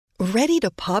Ready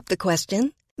to pop the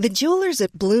question? The jewelers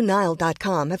at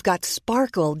BlueNile.com have got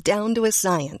sparkle down to a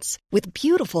science with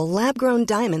beautiful lab-grown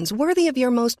diamonds worthy of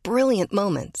your most brilliant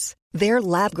moments. Their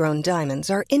lab-grown diamonds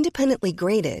are independently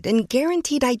graded and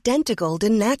guaranteed identical to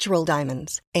natural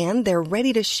diamonds, and they're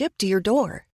ready to ship to your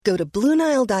door. Go to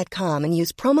BlueNile.com and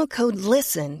use promo code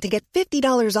LISTEN to get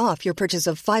 $50 off your purchase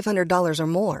of $500 or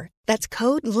more. That's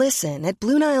code LISTEN at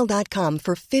BlueNile.com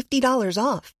for $50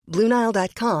 off.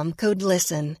 BlueNile.com, code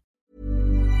LISTEN.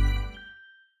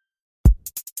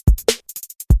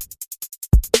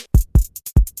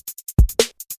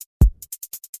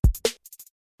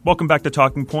 Welcome back to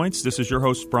Talking Points. This is your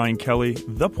host, Brian Kelly,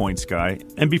 the Points Guy.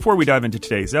 And before we dive into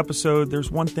today's episode, there's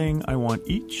one thing I want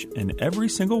each and every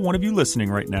single one of you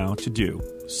listening right now to do.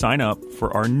 Sign up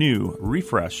for our new,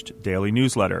 refreshed daily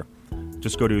newsletter.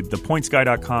 Just go to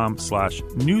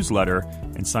thepointsguy.com/newsletter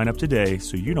and sign up today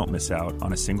so you don't miss out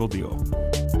on a single deal.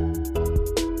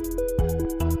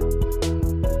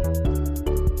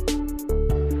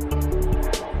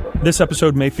 This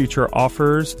episode may feature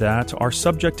offers that are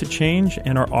subject to change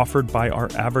and are offered by our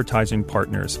advertising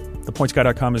partners.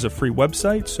 ThePointsGuy.com is a free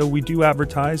website, so we do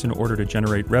advertise in order to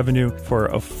generate revenue. For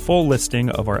a full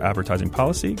listing of our advertising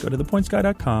policy, go to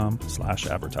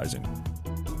ThePointsGuy.com/advertising.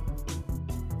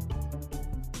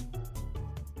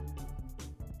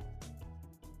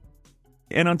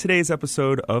 And on today's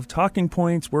episode of Talking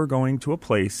Points, we're going to a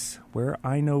place where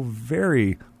I know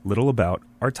very little about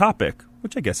our topic,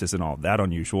 which I guess isn't all that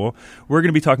unusual. We're going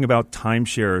to be talking about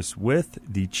timeshares with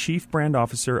the Chief Brand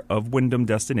Officer of Wyndham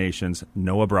Destinations,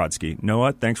 Noah Brodsky.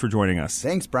 Noah, thanks for joining us.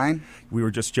 Thanks, Brian. We were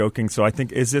just joking, so I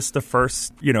think, is this the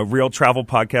first, real travel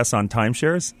podcast on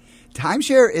timeshares?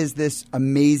 Timeshare is this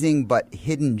amazing but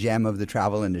hidden gem of the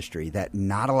travel industry that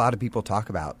not a lot of people talk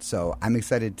about. So I'm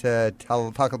excited to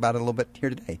talk about it a little bit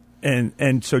here today.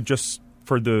 And so just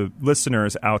for the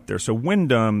listeners out there, so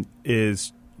Wyndham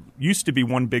used to be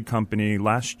one big company.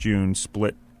 Last June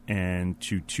split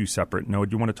into two separate. Noah,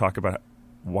 do you want to talk about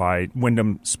why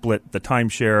Wyndham split the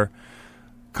timeshare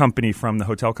company from the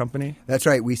hotel company? That's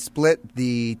right. We split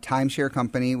the timeshare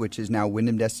company, which is now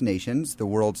Wyndham Destinations, the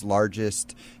world's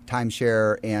largest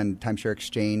timeshare and timeshare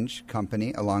exchange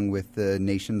company, along with the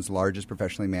nation's largest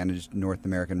professionally managed North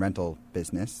American rental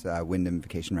business, Wyndham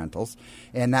Vacation Rentals.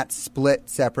 And that's split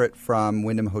separate from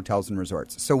Wyndham Hotels and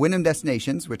Resorts. So Wyndham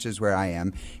Destinations, which is where I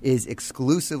am, is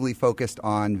exclusively focused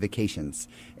on vacations.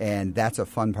 And that's a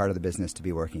fun part of the business to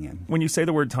be working in. When you say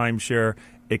the word timeshare,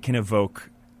 it can evoke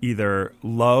either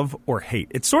love or hate.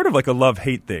 It's sort of like a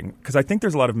love-hate thing because I think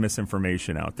there's a lot of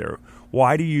misinformation out there.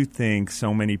 Why do you think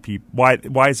so many people –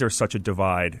 why is there such a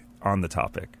divide on the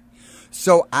topic?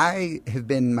 So I have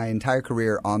been my entire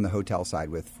career on the hotel side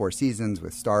with Four Seasons,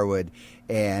 with Starwood,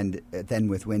 and then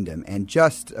with Wyndham. And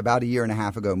just about a year and a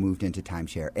half ago moved into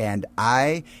timeshare. And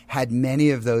I had many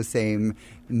of those same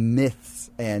myths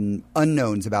and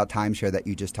unknowns about timeshare that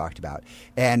you just talked about.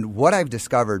 And what I've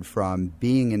discovered from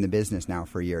being in the business now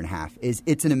for a year and a half is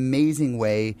it's an amazing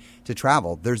way to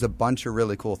travel. There's a bunch of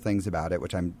really cool things about it,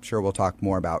 which I'm sure we'll talk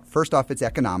more about. First off, it's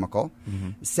economical. Mm-hmm.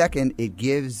 Second, it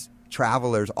gives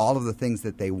travelers all of the things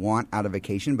that they want out of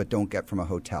vacation but don't get from a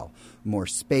hotel. More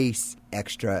space,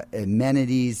 extra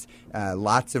amenities,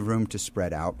 lots of room to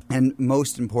spread out. And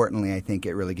most importantly, I think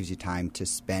it really gives you time to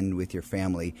spend with your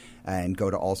family and go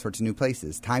to all sorts of new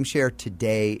places. Timeshare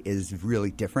today is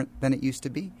really different than it used to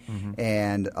be,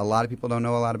 and a lot of people don't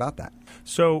know a lot about that.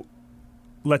 So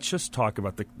let's just talk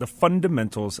about the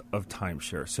fundamentals of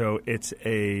timeshare. So it's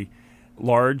a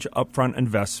large upfront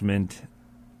investment.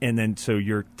 And then so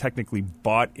you're technically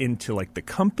bought into like the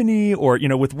company or,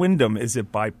 with Wyndham, is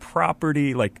it by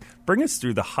property? Like bring us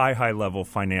through the high level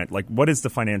what is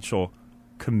the financial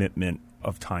commitment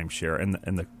of timeshare and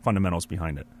the fundamentals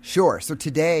behind it? Sure. So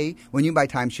today, when you buy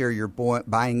timeshare, you're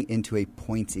buying into a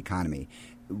points economy.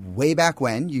 Way back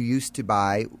when, you used to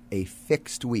buy a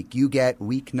fixed week. You get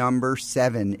week number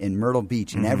 7 in Myrtle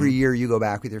Beach, and every year you go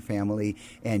back with your family,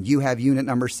 and you have unit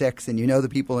number 6, and you know the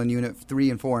people in unit 3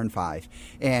 and 4 and 5.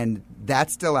 And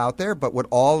that's still out there, but what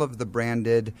all of the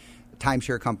branded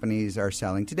timeshare companies are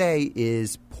selling today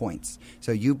is points.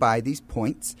 So you buy these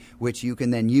points, which you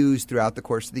can then use throughout the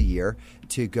course of the year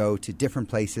to go to different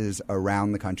places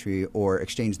around the country or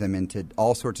exchange them into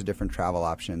all sorts of different travel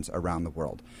options around the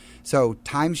world. So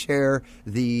timeshare,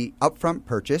 the upfront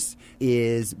purchase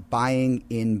is buying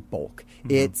in bulk.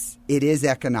 Mm-hmm. It is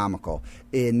economical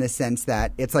in the sense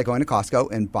that it's like going to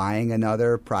Costco and buying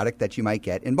another product that you might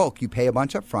get in bulk. You pay a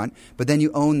bunch up front, but then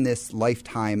you own this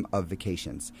lifetime of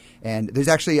vacations. And there's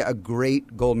actually a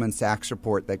great Goldman Sachs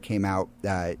report that came out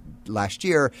last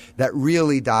year that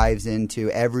really dives into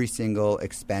every single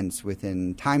expense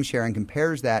within timeshare and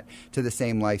compares that to the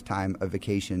same lifetime of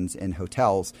vacations in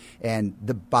hotels. And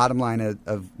the bottom line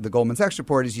of the Goldman Sachs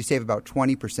report is you save about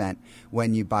 20%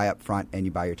 when you buy up front and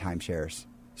you buy your timeshares.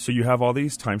 So you have all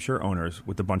these timeshare owners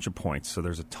with a bunch of points. So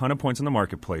there's a ton of points in the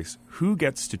marketplace. Who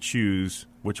gets to choose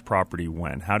which property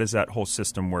when? How does that whole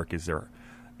system work? Is there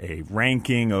a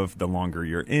ranking of the longer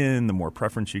you're in, the more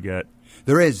preference you get?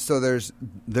 There is. So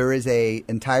there is a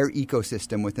entire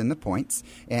ecosystem within the points,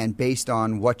 and based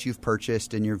on what you've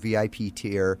purchased in your VIP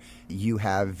tier, you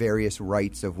have various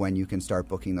rights of when you can start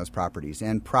booking those properties.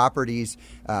 And properties,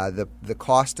 the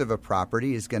cost of a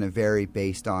property is going to vary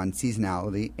based on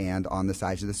seasonality and on the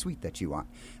size of the suite that you want.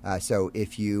 So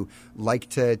if you like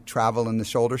to travel in the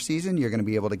shoulder season, you're going to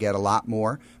be able to get a lot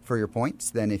more for your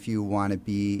points than if you want to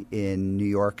be in New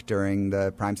York during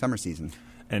the prime summer season.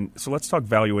 And so let's talk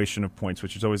valuation of points,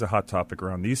 which is always a hot topic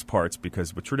around these parts,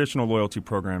 because with traditional loyalty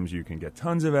programs, you can get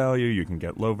tons of value, you can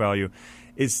get low value.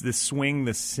 Is the swing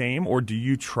the same, or do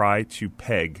you try to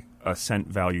peg a cent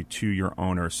value to your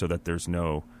owner so that there's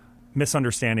no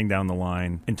misunderstanding down the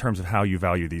line in terms of how you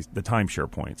value the timeshare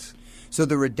points? So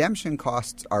the redemption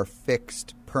costs are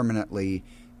fixed permanently,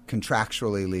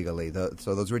 contractually, legally.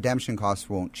 So those redemption costs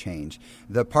won't change.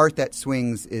 The part that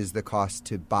swings is the cost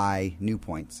to buy new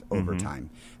points over time.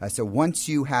 So once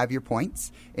you have your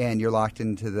points and you're locked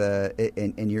into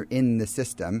and you're in the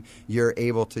system, you're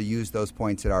able to use those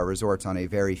points at our resorts on a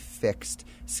very fixed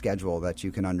schedule that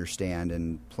you can understand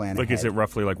and plan ahead. Is it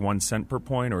roughly like 1 cent per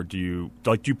point, or do you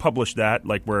publish that,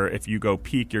 like where if you go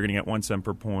peak you're going to get 1 cent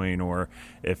per point, or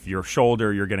if you're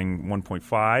shoulder you're getting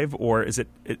 1.5, or is it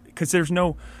because there's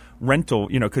no rental,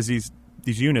 because these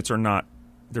units are not,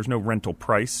 there's no rental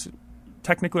price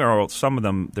technically, or some of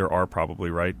them there are probably,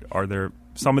 right? Are there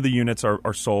some of the units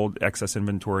are sold excess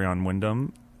inventory on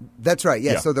Wyndham? That's right.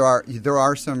 Yes. Yeah. So there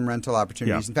are some rental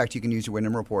opportunities. Yeah. In fact, you can use your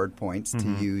Wyndham Report points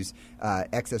to use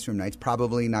excess room nights.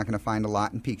 Probably not going to find a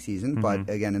lot in peak season, but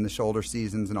again, in the shoulder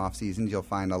seasons and off seasons, you'll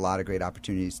find a lot of great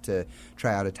opportunities to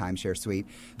try out a timeshare suite.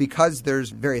 Because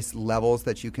there's various levels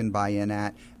that you can buy in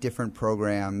at, different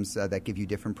programs that give you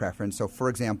different preference. So, for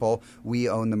example, we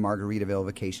own the Margaritaville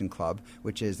Vacation Club,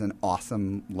 which is an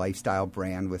awesome lifestyle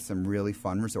brand with some really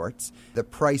fun resorts. The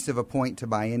price of a point to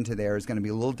buy into there is going to be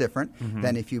a little different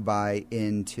than if you buy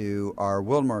into our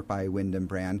Wilmark by Wyndham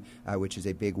brand, which is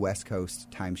a big West Coast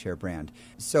timeshare brand.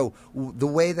 So the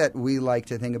way that we like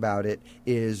to think about it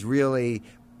is really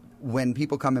when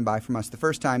people come and buy from us the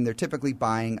first time, they're typically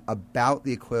buying about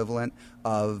the equivalent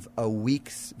of a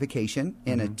week's vacation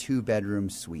in a 2-bedroom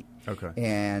suite. Okay.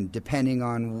 And depending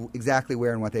on exactly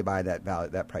where and what they buy,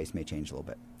 that price may change a little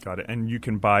bit. Got it. And you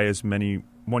can buy as many,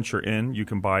 once you're in, you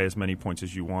can buy as many points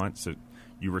as you want. So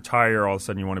you retire, all of a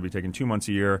sudden you want to be taking 2 months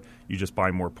a year, you just buy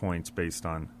more points based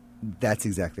on... That's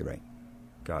exactly right.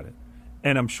 Got it.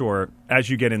 And I'm sure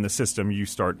as you get in the system, you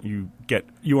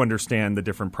understand the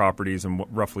different properties and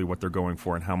roughly what they're going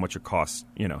for and how much it costs,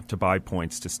 to buy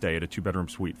points to stay at a 2-bedroom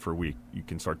suite for a week. You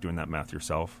can start doing that math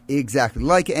yourself. Exactly.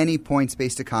 Like any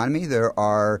points-based economy, there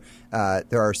are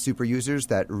super users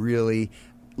that really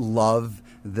love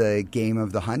the game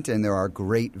of the hunt, and there are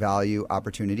great value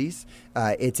opportunities.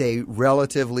 It's a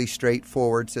relatively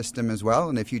straightforward system as well,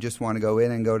 and if you just want to go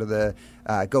in and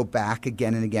go back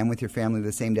again and again with your family to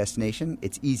the same destination,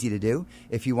 it's easy to do.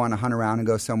 If you want to hunt around and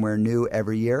go somewhere new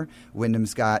every year,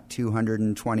 Wyndham's got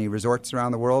 220 resorts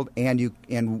around the world,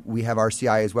 and we have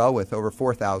RCI as well with over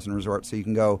 4,000 resorts, so you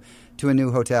can go to a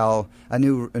new hotel, a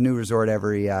new resort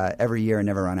every year and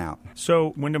never run out.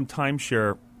 So Wyndham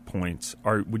Timeshare points,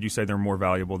 would you say they're more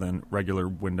valuable than regular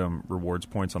Wyndham Rewards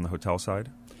points on the hotel side?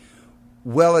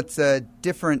 Well, it's a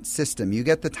different system. You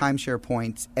get the timeshare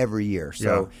points every year.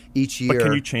 So each year... But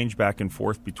can you change back and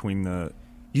forth between the...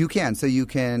 You can. So you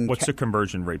can... What's the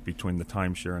conversion rate between the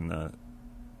timeshare and the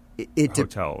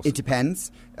hotels? It depends.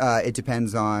 It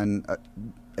depends on...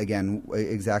 again,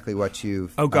 exactly what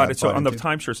you've got it. So on the into.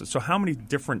 timeshares, so how many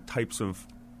different types of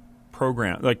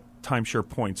program, like timeshare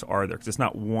points are there? Because it's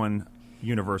not one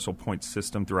universal point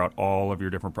system throughout all of your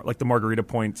different like the Margarita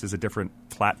points is a different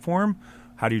platform.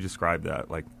 How do you describe that?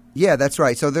 Yeah, that's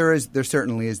right. So there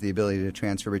certainly is the ability to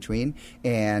transfer between,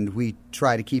 and we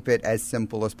try to keep it as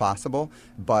simple as possible.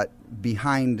 But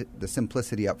behind the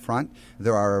simplicity up front,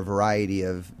 there are a variety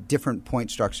of different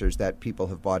point structures that people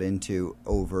have bought into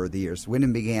over the years.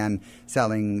 Wyndham began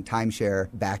selling timeshare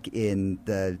back in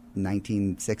the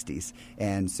 1960s,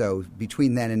 and so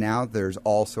between then and now, there's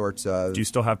all sorts of... Do you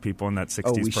still have people in that 60s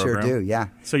program? Oh, we sure do, yeah.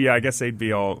 So, yeah, I guess they'd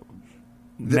be all...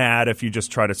 mad if you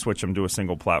just try to switch them to a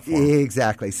single platform.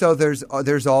 Exactly. So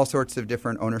there's all sorts of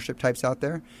different ownership types out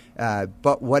there.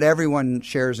 But what everyone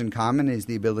shares in common is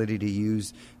the ability to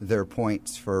use their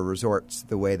points for resorts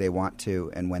the way they want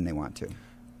to and when they want to.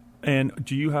 And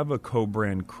do you have a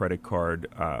co-brand credit card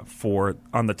for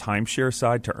on the timeshare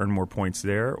side to earn more points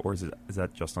there, or is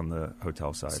that just on the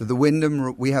hotel side? So the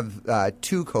Wyndham, we have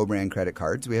two co-brand credit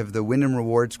cards. We have the Wyndham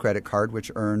Rewards credit card,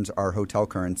 which earns our hotel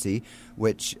currency,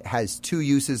 which has two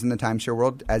uses in the timeshare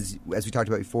world. As we talked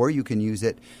about before, you can use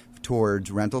it towards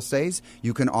rental stays.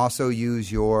 You can also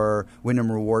use your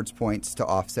Wyndham Rewards points to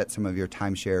offset some of your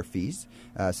timeshare fees.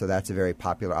 So that's a very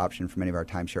popular option for many of our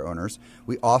timeshare owners.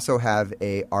 We also have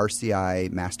a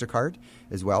RCI MasterCard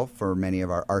as well for many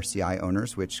of our RCI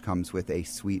owners, which comes with a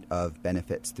suite of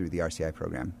benefits through the RCI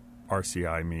program.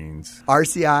 RCI means?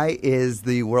 RCI is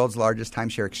the world's largest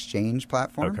timeshare exchange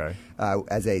platform. Okay.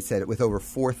 As I said, with over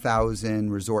 4,000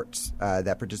 resorts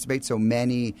that participate. So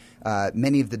many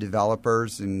of the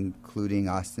developers, including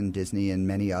us and Disney and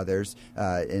many others,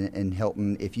 and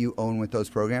Hilton, if you own with those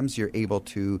programs, you're able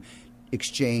to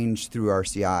exchange through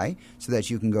RCI so that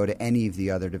you can go to any of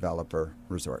the other developer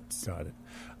resorts. Got it.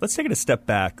 Let's take it a step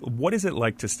back. What is it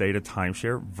like to stay at a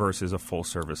timeshare versus a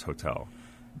full-service hotel?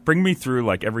 Bring me through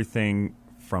like everything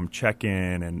from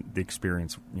check-in and the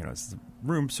experience,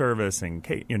 room service and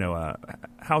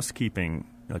housekeeping.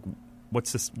 Like,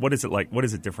 what is it like? What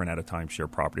is it different at a timeshare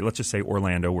property? Let's just say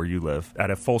Orlando, where you live,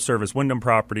 at a full-service Wyndham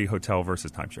property, hotel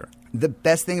versus timeshare. The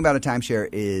best thing about a timeshare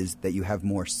is that you have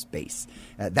more space.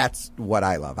 That's what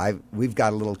I love. We've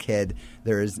got a little kid.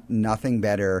 There is nothing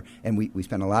better, and we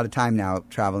spend a lot of time now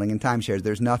traveling in timeshares.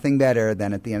 There's nothing better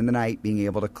than at the end of the night being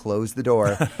able to close the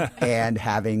door and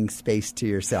having space to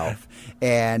yourself.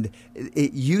 And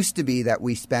it used to be that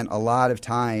we spent a lot of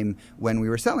time when we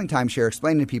were selling timeshare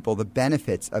explaining to people the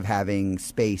benefits of having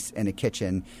space and a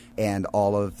kitchen and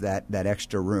all of that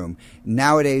extra room.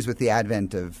 Nowadays, with the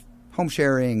advent of home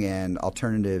sharing and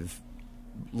alternative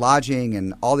lodging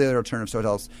and all the other alternative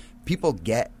hotels, people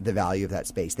get the value of that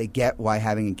space. They get why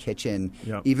having a kitchen,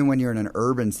 even when you're in an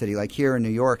urban city like here in New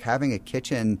York, having a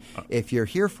kitchen, if you're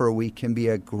here for a week, can be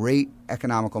a great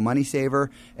economical money saver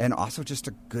and also just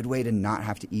a good way to not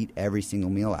have to eat every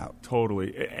single meal out.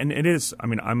 Totally. And it is,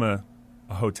 I'm a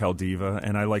hotel diva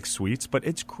and I like suites, but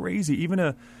it's crazy. Even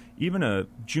a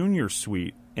junior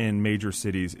suite in major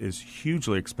cities is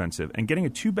hugely expensive, and getting a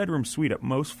 2-bedroom suite at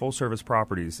most full-service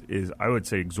properties is, I would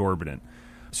say, exorbitant.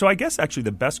 So I guess actually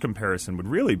the best comparison would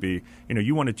really be,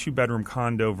 you want a 2-bedroom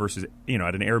condo versus, at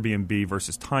an Airbnb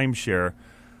versus timeshare.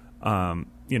 I've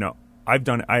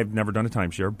never done a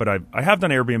timeshare, but I have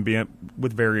done Airbnb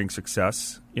with varying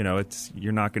success.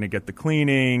 You're not going to get the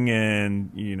cleaning,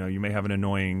 and you may have an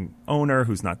annoying owner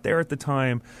who's not there at the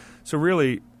time. So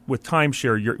really, with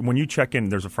timeshare, when you check in,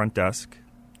 there's a front desk.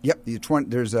 Yep,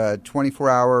 there's a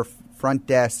 24-hour front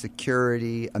desk,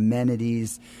 security,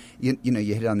 amenities. You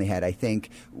hit it on the head. I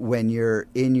think when you're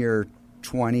in your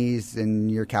 20s and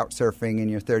you're couch surfing, in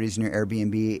your 30s and your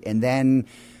Airbnb, and then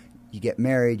you get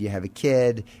married, you have a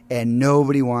kid, and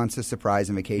nobody wants a surprise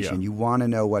on vacation. Yeah. You want to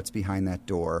know what's behind that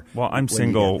door. Well, I'm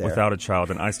single without a child,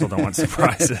 and I still don't want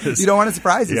surprises. You don't want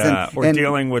surprises. Yeah,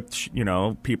 dealing with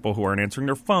people who aren't answering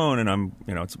their phone, and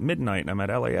it's midnight, and I'm at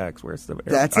LAX. Where's the?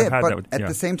 That's it. But at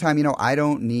the same time, I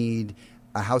don't need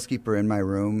a housekeeper in my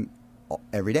room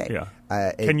every day. Yeah.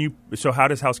 So how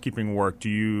does housekeeping work?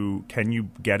 Can you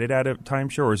get it at a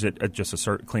timeshare, or is it just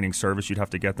a cleaning service you'd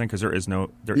have to get then? Because there is.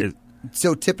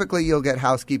 So typically you'll get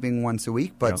housekeeping once a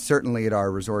week, but certainly at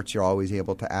our resorts you're always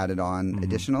able to add it on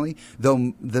additionally,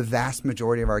 though the vast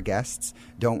majority of our guests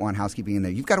don't want housekeeping in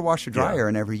there. You've got to wash your dryer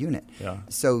in every unit. Yeah.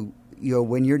 So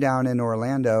when you're down in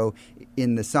Orlando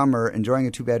in the summer enjoying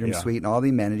a 2-bedroom suite and all the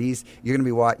amenities, you're going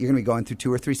to be going through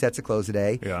 2 or 3 sets of clothes a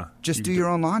day. Yeah. Just do your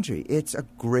own laundry. It's a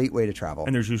great way to travel.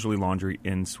 And there's usually laundry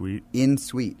in suite. In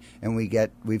suite, and we've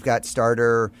got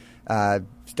starter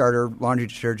laundry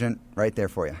detergent right there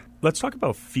for you. Let's talk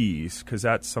about fees, because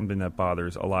that's something that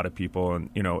bothers a lot of people.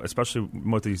 And, especially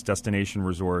most of these destination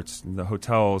resorts, the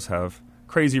hotels have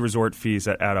crazy resort fees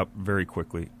that add up very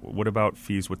quickly. What about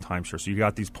fees with timeshare? So you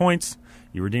got these points,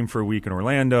 you redeem for a week in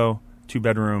Orlando,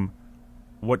 2-bedroom.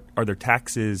 What are there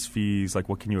taxes, fees? Like,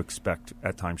 what can you expect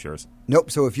at timeshares?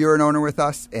 Nope. So if you're an owner with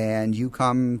us and you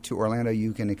come to Orlando,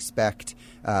 you can expect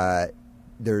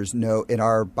in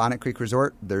our Bonnet Creek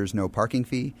Resort, there's no parking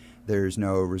fee. There's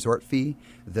no resort fee.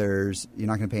 You're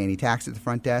not going to pay any tax at the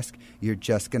front desk. You're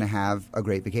just going to have a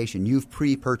great vacation. You've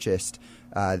pre-purchased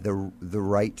the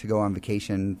right to go on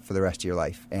vacation for the rest of your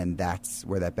life, and that's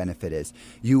where that benefit is.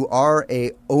 You are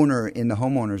a owner in the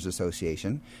homeowners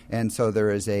association, and so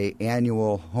there is a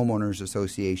annual homeowners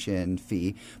association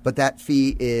fee, but that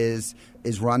fee is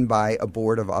run by a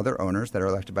board of other owners that are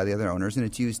elected by the other owners, and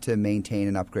it's used to maintain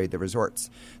and upgrade the resorts.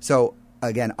 So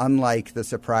again, unlike the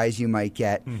surprise you might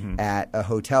get at a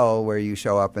hotel where you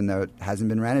show up and it hasn't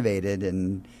been renovated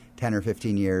in 10 or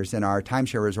 15 years, in our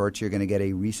timeshare resorts, you're going to get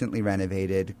a recently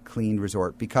renovated, cleaned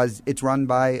resort because it's run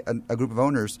by a group of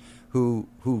owners who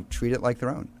treat it like their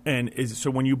own. And so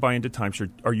when you buy into timeshare,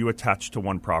 are you attached to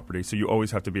one property? So you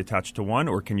always have to be attached to one,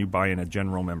 or can you buy in a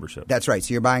general membership? That's right.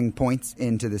 So you're buying points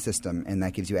into the system, and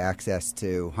that gives you access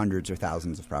to hundreds or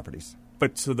thousands of properties.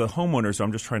 But so the homeowners,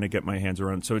 I'm just trying to get my hands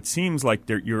around. So it seems like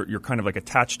you're kind of like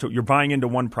attached to. You're buying into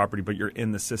one property, but you're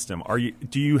in the system.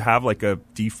 Do you have like a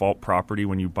default property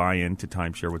when you buy into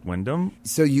timeshare with Wyndham?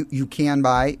 So you can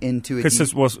buy into it.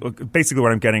 Because basically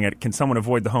what I'm getting at, can someone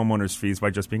avoid the homeowners fees by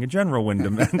just being a general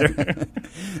Wyndham member?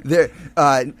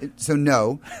 So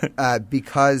no,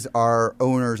 because our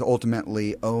owners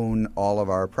ultimately own all of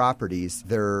our properties,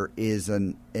 there is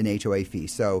an HOA fee.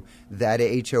 So that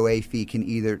HOA fee can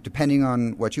either, depending on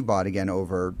what you bought, again,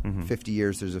 over 50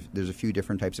 years, there's a few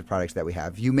different types of products that we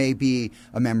have. You may be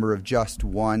a member of just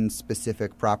one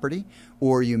specific property,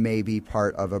 or you may be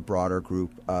part of a broader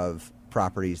group of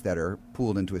properties that are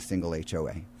pooled into a single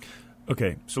HOA.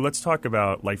 Okay, so let's talk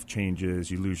about life changes.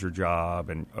 You lose your job,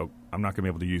 and I'm not going to be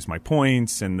able to use my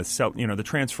points, and the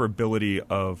transferability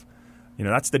of.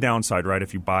 That's the downside, right?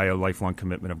 If you buy a lifelong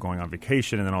commitment of going on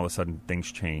vacation and then all of a sudden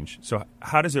things change. So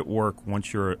how does it work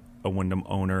once you're a Wyndham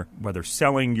owner, whether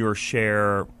selling your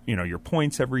share, your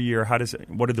points every year?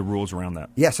 What are the rules around that?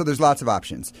 Yeah, so there's lots of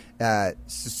options.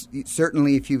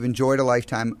 Certainly, if you've enjoyed a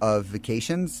lifetime of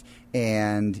vacations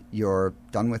and you're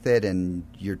done with it and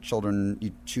your children,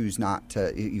 you choose not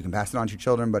to, you can pass it on to your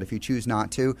children, but if you choose not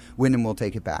to, Wyndham will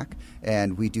take it back.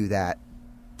 And we do that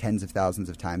tens of thousands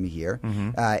of times a year.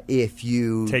 If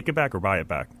you take it back or buy it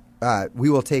back, we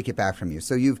will take it back from you.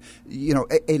 So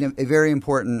a very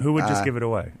important. Who would just give it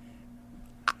away?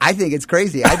 I think it's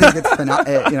crazy. I think it's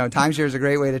timeshare is a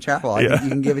great way to travel. I think you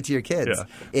can give it to your kids. Yeah.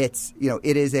 It's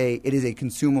it is a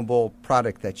consumable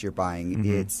product that you're buying.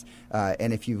 It's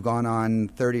and if you've gone on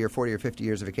 30 or 40 or 50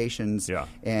 years of vacations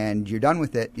and you're done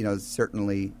with it,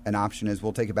 certainly an option is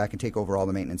we'll take it back and take over all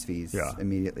the maintenance fees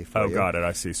immediately for you. Oh, got it.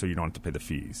 I see. So you don't have to pay the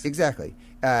fees. Exactly.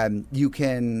 You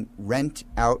can rent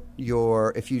out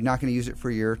if you're not going to use it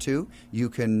for a year or two, you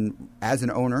can, as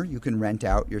an owner, you can rent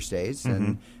out your stays.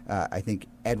 And I think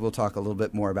Ed will talk a little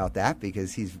bit more about that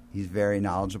because he's very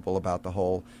knowledgeable about the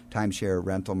whole timeshare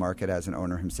rental market as an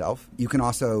owner himself. You can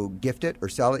also gift it or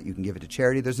sell it. You can give it to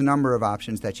charity. There's a number of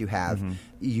options that you have.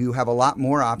 You have a lot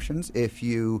more options if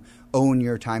you own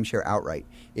your timeshare outright.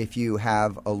 If you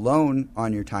have a loan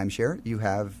on your timeshare, you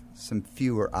have some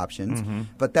fewer options.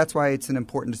 But that's why it's an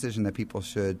important decision that people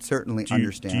should certainly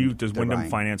understand. Does Wyndham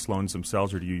finance loans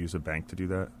themselves, or do you use a bank to do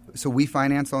that? So we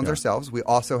finance loans ourselves. We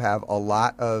also have a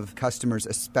lot of customers,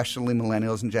 especially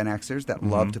millennials and Gen Xers, that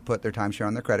love to put their timeshare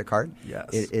on their credit card. Yes.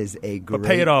 It is a great... But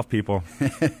pay it off, people.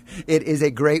 It is a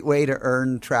great way to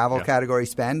earn travel category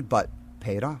spend, but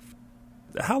pay it off.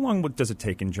 How long does it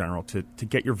take in general to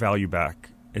get your value back?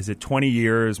 Is it 20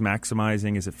 years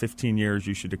maximizing? Is it 15 years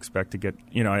you should expect to get?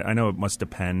 I know it must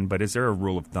depend, but is there a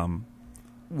rule of thumb?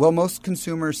 Well, most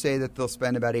consumers say that they'll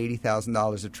spend about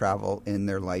 $80,000 of travel in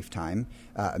their lifetime,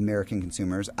 American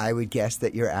consumers. I would guess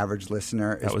that your average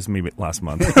listener That was me last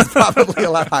month. is probably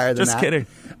a lot higher than that. Just kidding.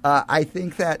 I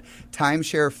think that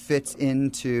timeshare fits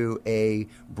into a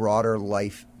broader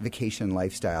vacation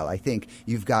lifestyle. I think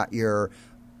you've got your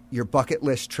bucket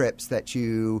list trips that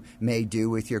you may do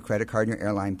with your credit card and your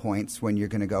airline points when you're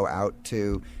going to go out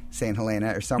to St.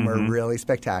 Helena or somewhere really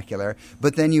spectacular.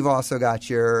 But then you've also got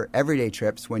your everyday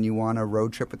trips when you want a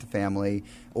road trip with the family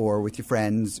or with your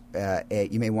friends.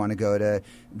 You may want to go to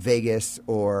Vegas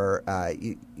or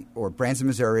Branson,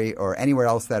 Missouri, or anywhere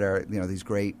else that are these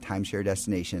great timeshare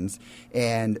destinations.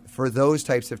 And for those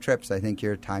types of trips, I think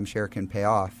your timeshare can pay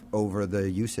off over the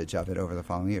usage of it over the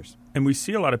following years. And we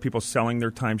see a lot of people selling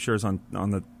their timeshares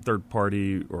on the third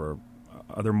party or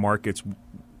other markets.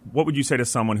 What would you say to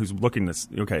someone who's looking at this?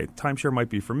 Okay, timeshare might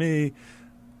be for me.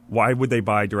 Why would they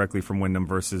buy directly from Wyndham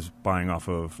versus buying off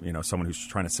of someone who's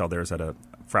trying to sell theirs at a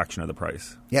fraction of the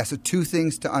price? Yeah, so two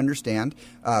things to understand.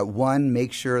 One,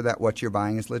 make sure that what you're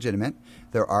buying is legitimate.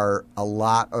 There are a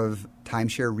lot of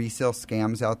timeshare resale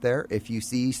scams out there. If you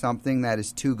see something that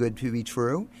is too good to be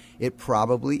true, it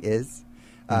probably is.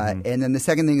 And then the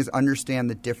second thing is understand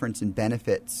the difference in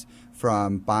benefits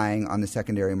from buying on the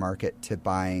secondary market to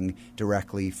buying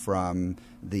directly from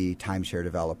the timeshare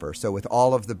developer. So with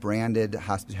all of the branded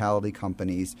hospitality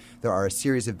companies, there are a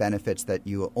series of benefits that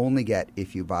you will only get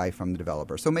if you buy from the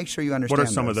developer. So make sure you understand What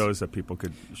are some those. of those that people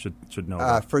should know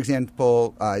about? For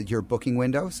example, your booking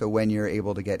window, so when you're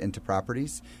able to get into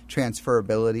properties,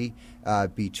 transferability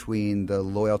between the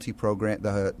loyalty program,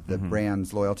 the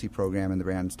brand's loyalty program and the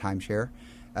brand's timeshare.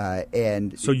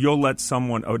 And so you'll let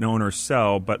an owner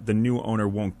sell, but the new owner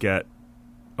won't get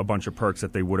a bunch of perks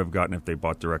that they would have gotten if they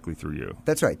bought directly through you.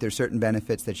 That's right. There's certain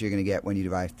benefits that you're going to get when you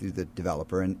buy through the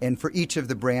developer. And for each of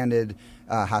the branded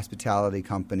hospitality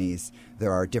companies,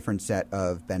 there are a different set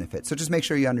of benefits. So just make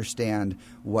sure you understand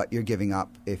what you're giving up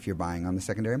if you're buying on the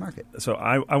secondary market. So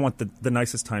I want the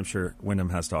nicest timeshare Wyndham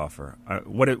has to offer.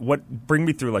 Bring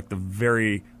me through like the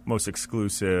very most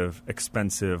exclusive,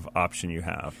 expensive option you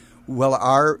have. Well,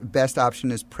 our best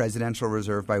option is Presidential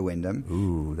Reserve by Wyndham.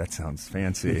 Ooh, that sounds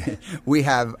fancy. We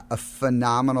have a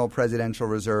phenomenal Presidential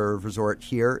Reserve resort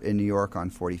here in New York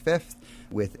on 45th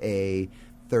with a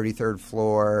 33rd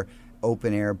floor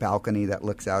open-air balcony that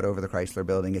looks out over the Chrysler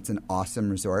Building. It's an awesome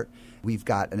resort. We've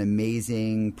got an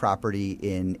amazing property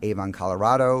in Avon,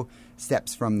 Colorado,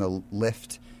 steps from the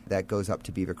lift that goes up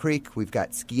to Beaver Creek. We've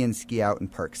got ski in, ski out in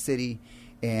Park City.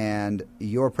 And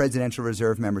your Presidential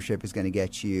Reserve membership is going to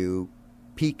get you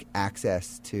peak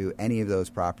access to any of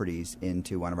those properties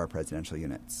into one of our presidential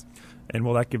units. And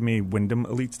will that give me Wyndham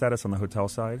Elite status on the hotel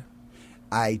side?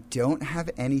 I don't have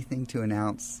anything to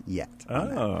announce yet.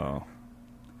 Oh,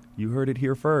 you heard it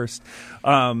here first.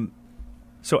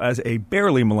 So as a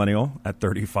barely millennial at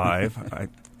 35,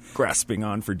 grasping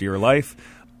on for dear life,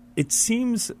 it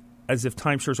seems as if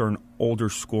timeshares are an older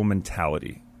school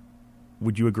mentality.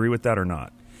 Would you agree with that or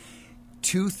not?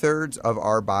 2/3 of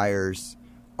our buyers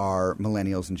are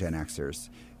millennials and Gen Xers.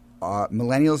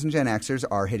 Millennials and Gen Xers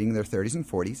are hitting their 30s and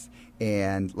 40s,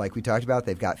 and like we talked about,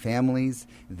 they've got families.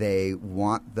 They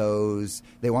want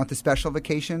the special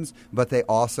vacations, but they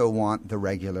also want the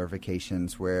regular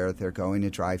vacations where they're going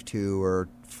to drive to or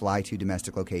fly to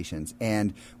domestic locations.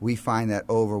 And we find that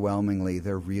overwhelmingly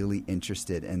they're really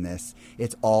interested in this.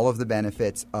 It's all of the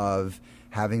benefits of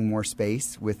having more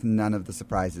space with none of the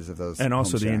surprises of those. And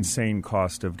also the home-sharing. insane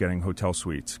cost of getting hotel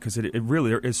suites, because it really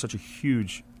there is such a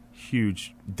huge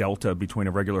delta between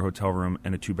a regular hotel room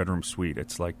and a 2-bedroom suite.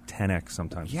 It's like 10x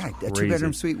sometimes. Yeah, it's a crazy.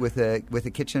 2-bedroom suite with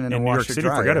a kitchen and in a New York washer City,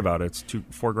 dryer. forget about it. It's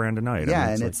 $4,000 a night. Yeah,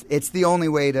 I mean, and it's the only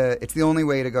way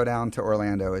to go down to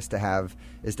Orlando is to have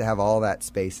all that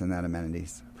space and that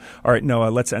amenities. All right, Noah,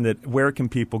 let's end it. Where can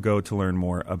people go to learn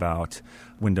more about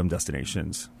Wyndham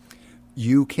Destinations?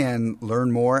 You can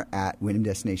learn more at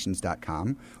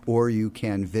wyndhamdestinations.com, or you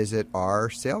can visit our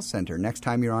sales center. Next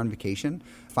time you're on vacation,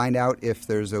 find out if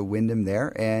there's a Wyndham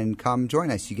there and come join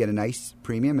us. You get a nice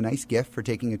premium, a nice gift for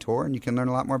taking a tour, and you can learn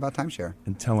a lot more about timeshare.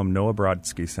 And tell them Noah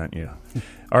Brodsky sent you.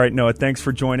 All right, Noah, thanks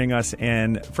for joining us.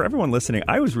 And for everyone listening,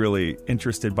 I was really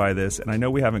interested by this, and I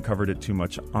know we haven't covered it too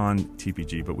much on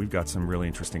TPG, but we've got some really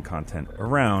interesting content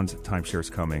around timeshares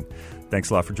coming. Thanks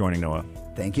a lot for joining, Noah.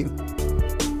 Thank you.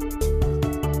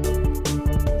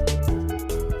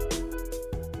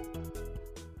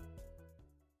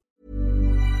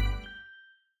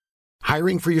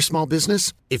 Hiring for your small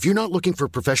business? If you're not looking for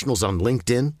professionals on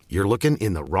LinkedIn, you're looking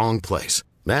in the wrong place.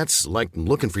 That's like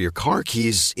looking for your car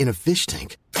keys in a fish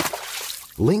tank.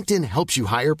 LinkedIn helps you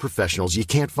hire professionals you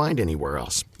can't find anywhere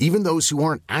else, even those who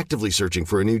aren't actively searching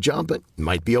for a new job but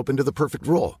might be open to the perfect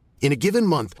role. In a given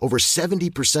month, over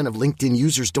 70% of LinkedIn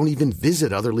users don't even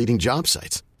visit other leading job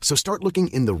sites. So start looking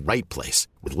in the right place.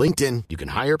 With LinkedIn, you can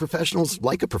hire professionals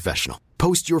like a professional.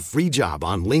 Post your free job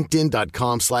on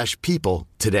linkedin.com/people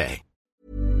today.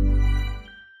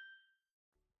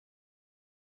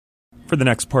 For the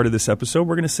next part of this episode,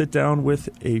 we're going to sit down with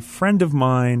a friend of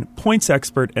mine, points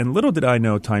expert, and little did I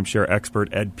know, timeshare expert,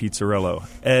 Ed Pizzarello.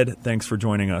 Ed, thanks for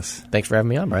joining us. Thanks for having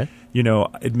me on, Brian. You know,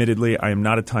 admittedly, I am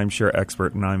not a timeshare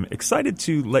expert, and I'm excited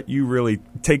to let you really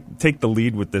take the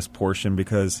lead with this portion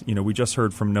because, you know, we just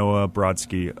heard from Noah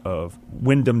Brodsky of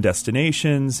Wyndham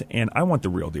Destinations, and I want the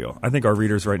real deal. I think our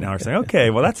readers right now are saying, okay,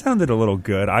 well, that sounded a little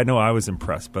good. I know I was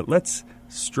impressed, but let's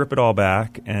strip it all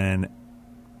back and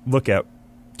look at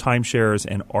timeshares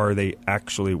and are they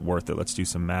actually worth it? Let's do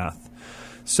some math.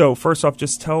 So first off,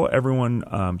 just tell everyone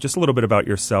just a little bit about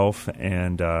yourself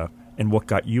and what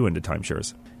got you into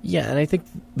timeshares. Yeah, and I think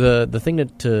the thing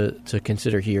to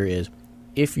consider here is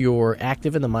if you're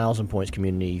active in the miles and points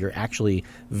community, you're actually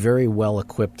very well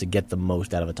equipped to get the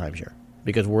most out of a timeshare.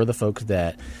 because we're the folks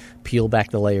that peel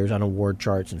back the layers on award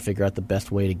charts and figure out the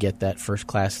best way to get that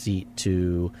first-class seat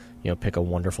to pick a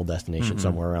wonderful destination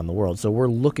somewhere around the world. So we're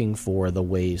looking for the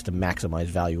ways to maximize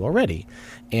value already.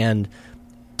 And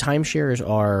timeshares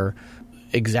are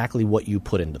exactly what you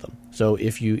put into them. So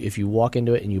if you walk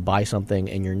into it and you buy something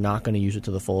and you're not going to use it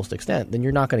to the fullest extent, then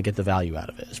you're not going to get the value out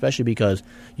of it, especially because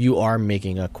you are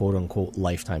making a quote-unquote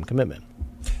lifetime commitment.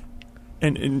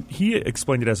 And he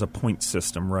explained it as a point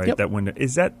system, right? Yep.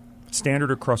 Is that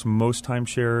standard across most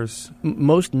timeshares?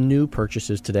 Most new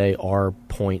purchases today are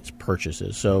points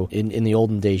purchases. So in the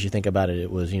olden days, you think about it, it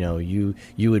was, you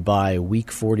would buy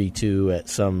week 42 at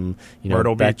some,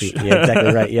 Myrtle Beach. Yeah,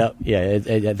 exactly right. Yep. Yeah.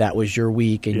 That was your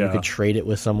week, and you could trade it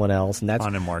with someone else. And that's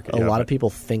on a market. A lot of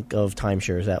people think of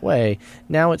timeshares that way.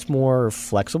 Now it's more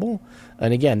flexible.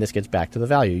 And again, this gets back to the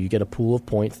value. You get a pool of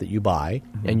points that you buy,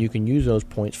 and you can use those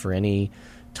points for any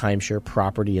timeshare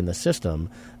property in the system.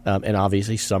 And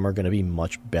obviously some are going to be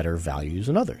much better values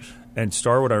than others. And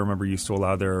Starwood, I remember, used to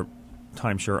allow their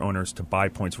timeshare owners to buy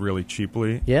points really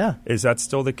cheaply. Yeah. Is that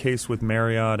still the case with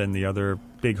Marriott and the other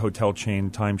big hotel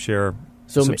chain timeshare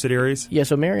subsidiaries? Yeah,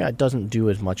 so Marriott doesn't do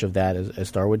as much of that as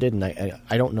Starwood did, and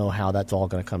I don't know how that's all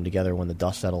going to come together when the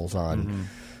dust settles on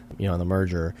on the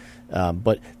merger.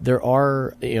 But there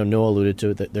are, Noah alluded to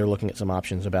it, that they're looking at some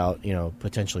options about,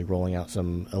 potentially rolling out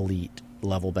some elite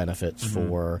level benefits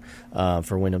for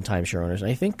Wyndham timeshare owners.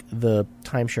 And I think the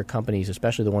timeshare companies,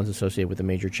 especially the ones associated with the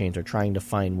major chains, are trying to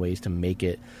find ways to make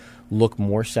it look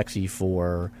more sexy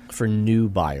for new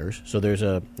buyers. So there's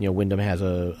Wyndham has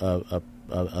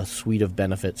a suite of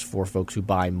benefits for folks who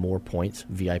buy more points,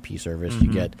 VIP service.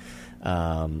 You get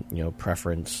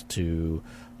preference to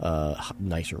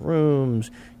nicer rooms,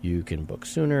 you can book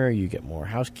sooner, you get more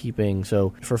housekeeping.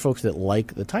 So for folks that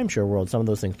like the timeshare world, some of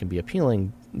those things can be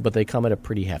appealing, but they come at a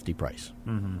pretty hefty price.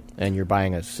 And you're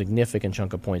buying a significant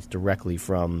chunk of points directly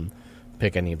from,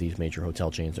 pick any of these major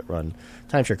hotel chains that run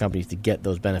timeshare companies, to get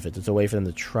those benefits. It's a way for them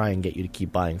to try and get you to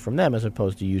keep buying from them as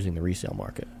opposed to using the resale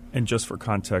market. And just for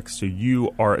context, so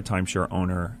you are a timeshare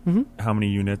owner. How many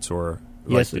units or...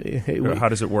 Yes. How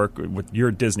does it work? You're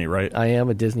a Disney, right? I am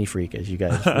a Disney freak, as you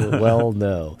guys well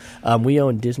know. We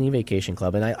own Disney Vacation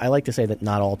Club, and I like to say that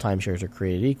not all timeshares are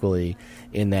created equally,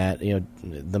 in that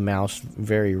the mouse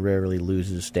very rarely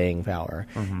loses staying power,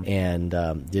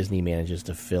 and Disney manages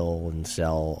to fill and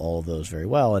sell all of those very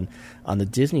well. And on the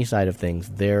Disney side of things,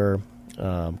 their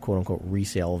quote-unquote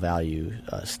resale value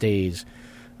stays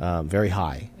very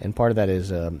high, and part of that is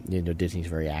Disney's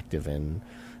very active in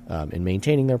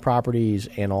maintaining their properties,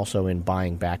 and also in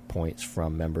buying back points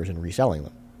from members and reselling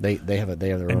them. They have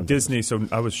their own. And Disney. business.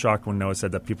 So I was shocked when Noah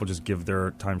said that people just give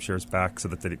their timeshares back so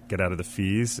that they get out of the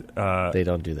fees. They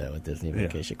don't do that with Disney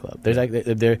Vacation Club. There's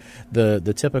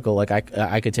the typical, like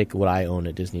I could take what I own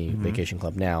at Disney Vacation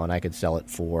Club now, and I could sell it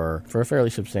for a fairly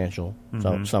substantial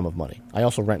sum of money. I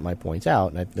also rent my points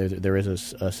out, and there is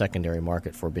a secondary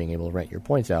market for being able to rent your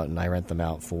points out, and I rent them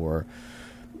out for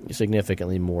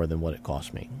significantly more than what it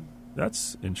cost me.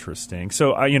 That's interesting.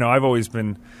 So I've always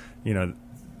been,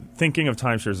 thinking of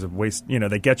timeshares as a waste.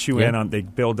 They get you in on, they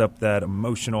build up that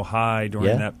emotional high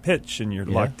during that pitch, and you're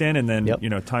locked in. And then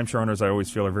timeshare owners, I always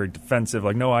feel, are very defensive.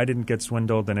 Like, no, I didn't get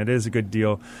swindled, and it is a good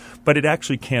deal. But it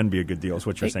actually can be a good deal, is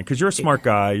what you're saying, because you're a smart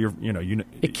guy.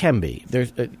 It can be.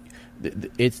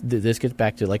 This gets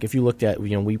back to, like, if you looked at,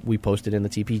 we posted in the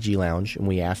TPG Lounge, and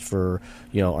we asked for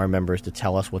our members to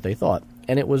tell us what they thought,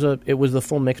 and it was the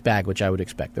full mixed bag, which I would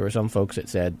expect. There were some folks that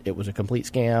said it was a complete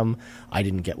scam, I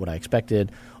didn't get what I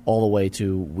expected, all the way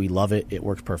to we love it, it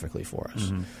works perfectly for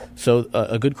us. So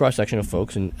a good cross section of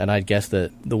folks, and I'd guess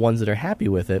that the ones that are happy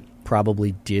with it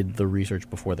probably did the research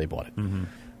before they bought it.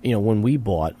 When we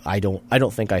bought, I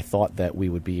don't think I thought that we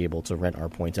would be able to rent our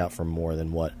points out for more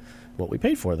than what we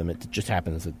paid for them. It just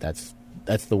happens that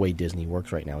that's the way Disney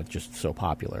works right now. It's just so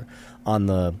popular. On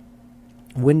the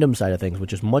Wyndham side of things,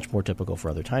 which is much more typical for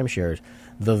other timeshares,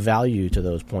 the value to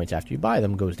those points after you buy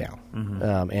them goes down.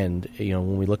 And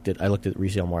when I looked at the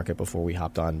resale market before we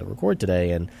hopped on to record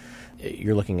today, and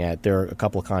you're looking at, there are a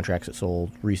couple of contracts that sold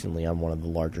recently on one of the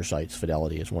larger sites.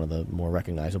 Fidelity is one of the more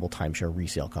recognizable timeshare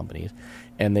resale companies,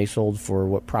 and they sold for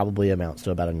what probably amounts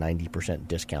to about a 90%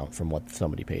 discount from what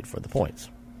somebody paid for the points.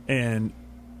 And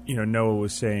Noah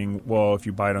was saying, well, if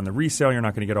you buy it on the resale, you're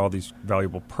not going to get all these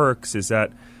valuable perks. Is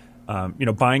that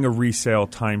buying a resale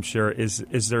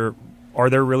timeshare, are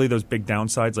there really those big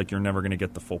downsides, like you're never going to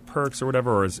get the full perks or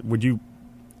whatever, or would you?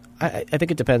 I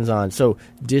think it depends on. So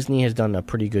Disney has done a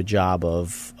pretty good job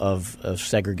of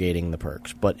segregating the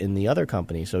perks, but in the other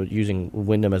companies, so using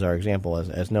Wyndham as our example,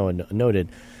 as Noah noted,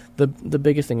 the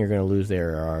biggest thing you're going to lose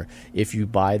there are if you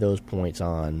buy those points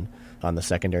on on the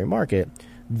secondary market,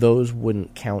 those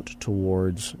wouldn't count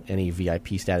towards any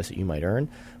VIP status that you might earn,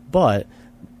 but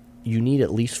you need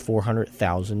at least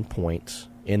 400,000 points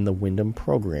in the Wyndham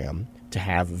program to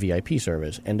have VIP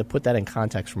service. And to put that in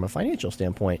context from a financial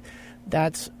standpoint,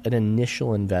 that's an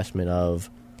initial investment of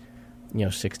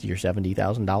 $60,000 or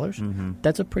 $70,000.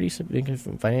 That's a pretty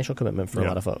significant financial commitment for a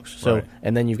lot of folks. So,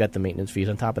 and then you've got the maintenance fees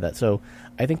on top of that. So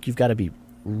I think you've got to be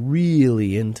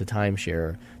really into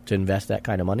timeshare to invest that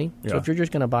kind of money. So if you're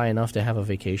just going to buy enough to have a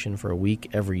vacation for a week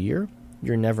every year,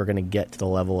 you're never going to get to the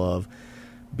level of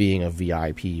being a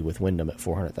VIP with Wyndham at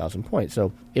 400,000 points.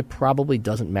 So it probably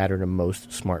doesn't matter to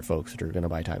most smart folks that are going to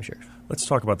buy timeshares. Let's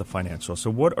talk about the financials. So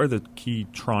what are the key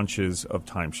tranches of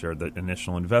timeshare, the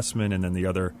initial investment and then the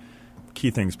other key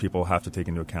things people have to take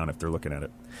into account if they're looking at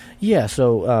it? Yeah,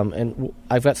 so and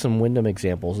I've got some Wyndham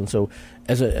examples, and so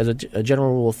as a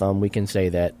general rule of thumb, we can say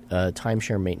that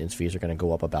timeshare maintenance fees are going to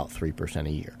go up about 3%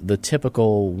 a year. The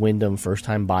typical Wyndham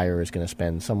first-time buyer is going to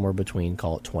spend somewhere between,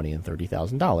 call it $20,000 and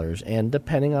 $30,000, and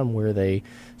depending on where they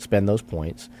spend those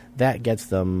points, that gets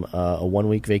them a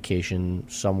 1-week vacation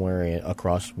somewhere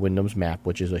across Wyndham's map,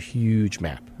 which is a huge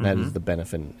map. That is the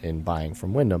benefit in buying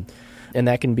from Wyndham. And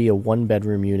that can be a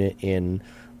 1-bedroom unit in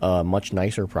a much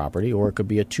nicer property, or it could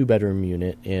be a 2-bedroom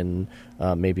unit in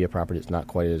maybe a property that's not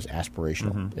quite as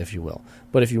aspirational, if you will.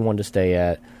 But if you wanted to stay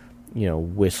at,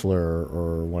 Whistler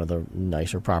or one of the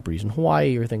nicer properties in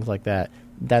Hawaii or things like that,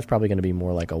 that's probably going to be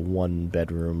more like a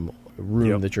 1-bedroom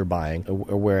room that you're buying.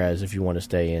 Whereas if you want to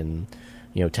stay in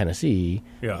Tennessee,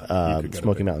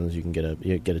 Smoky Mountains, you can get a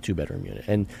 2-bedroom unit.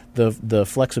 And the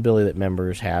flexibility that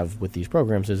members have with these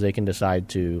programs is they can decide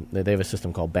they have a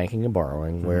system called banking and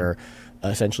borrowing, where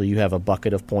essentially you have a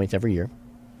bucket of points every year.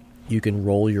 You can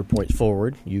roll your points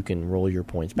forward. You can roll your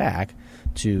points back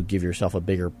to give yourself a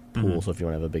bigger pool. So if you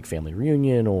want to have a big family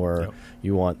reunion, or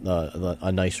you want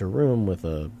a nicer room with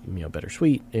a better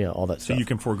suite, all that stuff. So you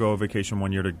can forego a vacation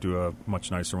one year to do a much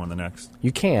nicer one the next?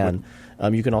 You can.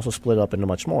 You can also split up into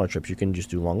much smaller trips. You can just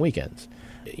do long weekends.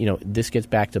 This gets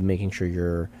back to making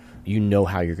sure you know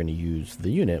how you're going to use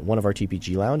the unit. One of our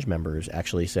TPG Lounge members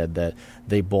actually said that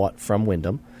they bought from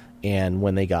Wyndham, and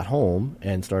when they got home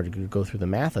and started to go through the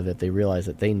math of it, they realized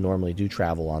that they normally do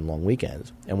travel on long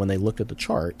weekends. And when they looked at the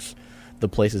charts, the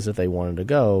places that they wanted to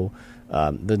go,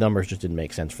 the numbers just didn't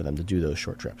make sense for them to do those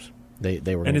short trips.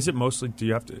 They were. And is it mostly? Do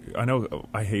you have to? I know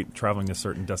I hate traveling to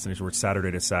certain destinations where it's Saturday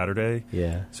to Saturday.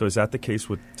 Yeah. So is that the case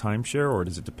with timeshare, or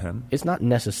does it depend? It's not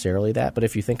necessarily that, but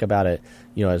if you think about it,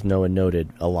 as Noah noted,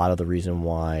 a lot of the reason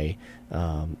why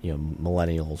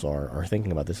millennials are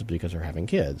thinking about this is because they're having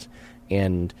kids,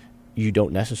 and you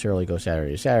don't necessarily go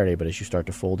Saturday to Saturday, but as you start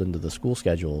to fold into the school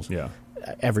schedules,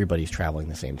 everybody's traveling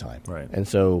the same time. Right. And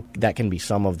so that can be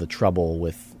some of the trouble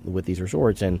with these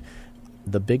resorts. And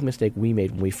the big mistake we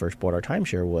made when we first bought our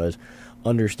timeshare was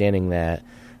understanding that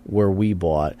where we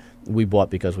bought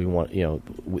because we want,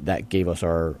 that gave us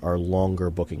our longer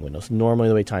booking windows. Normally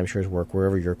the way timeshares work,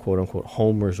 wherever your quote-unquote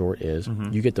home resort is,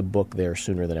 you get to book there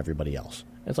sooner than everybody else.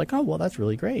 And it's like, oh, well, that's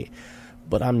really great.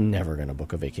 But I'm never going to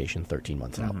book a vacation 13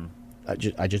 months out.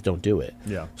 I just don't do it.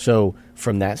 Yeah. So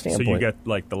from that standpoint, so you get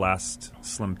like the last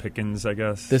slim pickings, I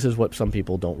guess. This is what some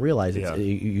people don't realize.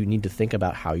 You need to think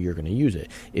about how you're going to use it.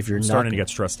 If you're starting to get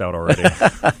stressed out already.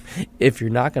 If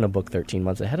you're not going to book 13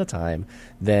 months ahead of time,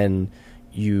 then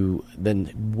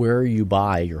where you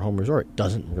buy your home resort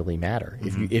doesn't really matter.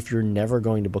 If you're never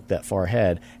going to book that far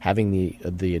ahead, having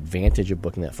the advantage of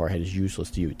booking that far ahead is useless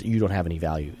to you. You don't have any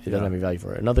value. It doesn't have any value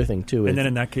for it. Another thing too is, and then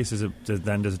in that case, does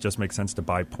it just make sense to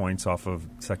buy points off of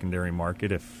secondary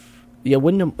market if? Yeah,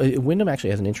 Wyndham actually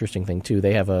has an interesting thing too.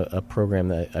 They have a program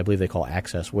that I believe they call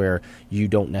Access, where you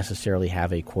don't necessarily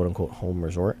have a quote unquote home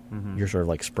resort. You're sort of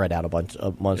like spread out a bunch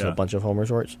of home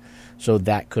resorts. So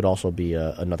that could also be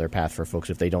another path for folks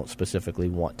if they don't specifically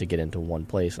want to get into one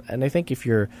place. And I think if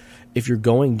you're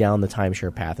going down the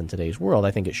timeshare path in today's world, I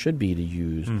think it should be to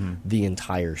use the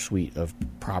entire suite of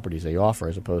properties they offer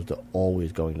as opposed to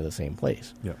always going to the same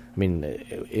place. Yeah. I mean,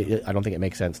 I don't think it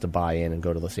makes sense to buy in and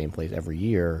go to the same place every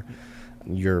year.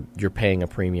 You're paying a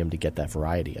premium to get that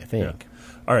variety, I think.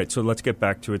 Yeah. All right, so let's get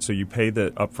back to it. So you pay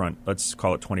the upfront, let's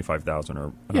call it $25,000,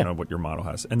 or I don't know what your model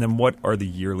has. And then what are the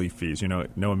yearly fees?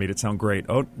 Noah made it sound great.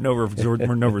 Oh, no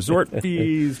resort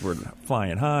fees. We're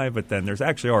flying high, but then there's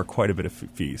actually quite a bit of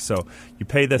fees. So you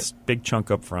pay this big chunk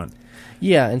up front.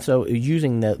 Yeah, and so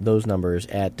using those numbers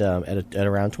at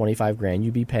around $25,000,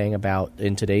 you'd be paying about,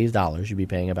 in today's dollars, you'd be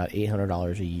paying about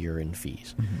 $800 a year in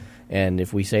fees. And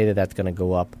if we say that that's going to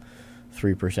go up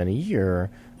 3% a year,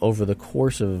 over the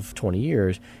course of 20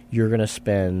 years, you're going to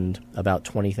spend about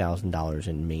 $20,000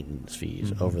 in maintenance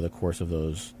fees over the course of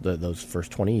those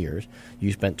first 20 years.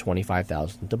 You spent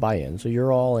 $25,000 to buy in, so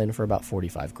you're all in for about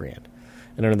 $45,000.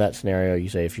 And under that scenario, you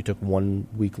say if you took 1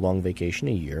 week long vacation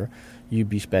a year, you'd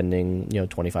be spending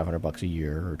 $2,500 a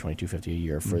year or $2,250 a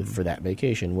year for that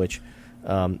vacation, which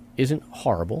isn't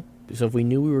horrible. So if we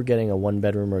knew we were getting a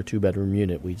 1-bedroom or a 2-bedroom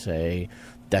unit, we'd say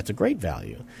that's a great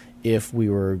value. If we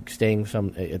were staying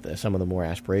at some of the more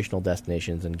aspirational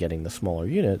destinations and getting the smaller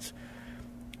units,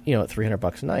 at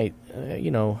 $300 a night,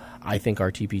 I think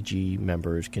our TPG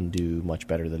members can do much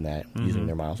better than that using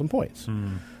their miles and points.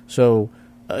 So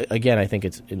again, I think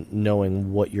it's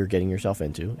knowing what you're getting yourself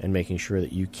into and making sure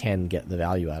that you can get the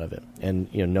value out of it.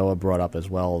 And Noah brought up as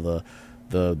well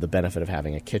the benefit of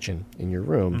having a kitchen in your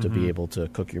room to be able to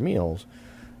cook your meals.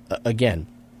 Again,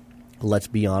 let's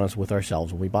be honest with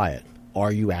ourselves when we buy it.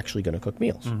 Are you actually going to cook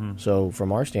meals? So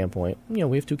from our standpoint, we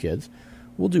have 2 kids.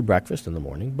 We'll do breakfast in the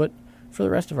morning, but for the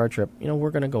rest of our trip,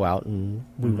 we're going to go out and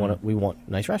we want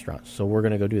nice restaurants. So we're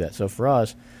going to go do that. So for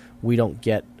us, we don't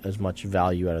get as much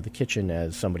value out of the kitchen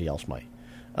as somebody else might.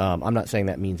 I'm not saying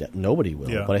that means that nobody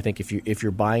will, but I think if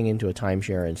you're buying into a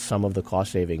timeshare and some of the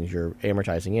cost savings you're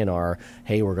amortizing in are,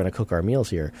 hey, we're going to cook our meals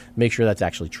here, make sure that's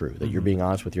actually true, that you're being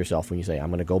honest with yourself when you say,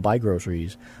 I'm going to go buy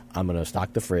groceries, I'm going to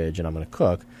stock the fridge, and I'm going to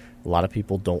cook. A lot of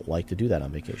people don't like to do that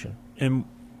on vacation. And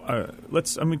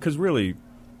because really,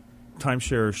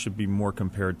 timeshares should be more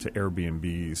compared to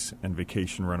Airbnbs and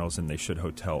vacation rentals than they should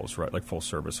hotels, right? Like full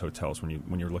service hotels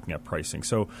when you're looking at pricing.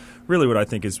 So really what I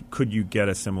think is, could you get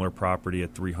a similar property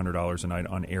at $300 a night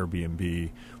on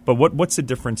Airbnb? But what's the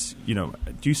difference? Do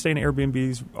you stay in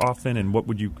Airbnbs often, and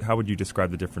how would you describe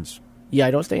the difference? Yeah,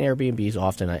 I don't stay in Airbnbs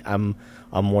often.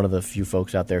 I'm one of the few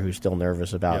folks out there who's still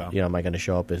nervous about, am I going to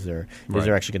show up? Is there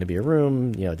actually going to be a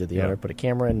room? Did the owner put a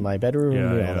camera in my bedroom?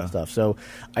 All that stuff. So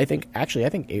I think the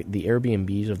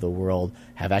Airbnbs of the world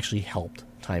have actually helped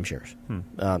timeshares.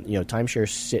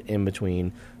 Timeshares sit in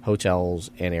between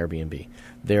hotels and Airbnb.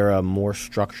 They're a more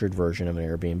structured version of an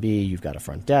Airbnb. You've got a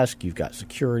front desk, you've got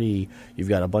security, you've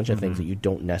got a bunch of things that you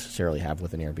don't necessarily have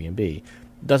with an Airbnb.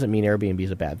 Doesn't mean Airbnb is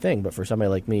a bad thing, but for somebody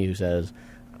like me who says,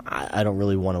 I don't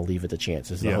really want to as the chance.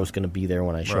 Is the host going to be there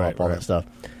when I show up, all that stuff.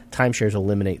 Timeshares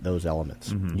eliminate those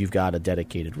elements. You've got a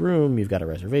dedicated room, you've got a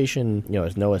reservation.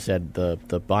 As Noah said,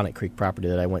 the Bonnet Creek property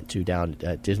that I went to down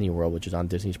at Disney World, which is on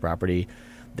Disney's property,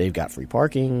 they've got free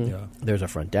parking. Yeah. There's a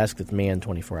front desk that's manned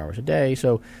 24 hours a day.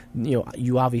 So,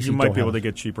 you obviously might be able to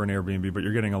get cheaper in Airbnb, but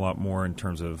you're getting a lot more in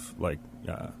terms of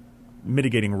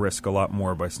mitigating risk a lot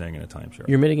more by staying in a timeshare.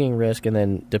 You're mitigating risk, and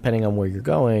then depending on where you're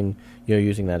going,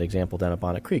 using that example down at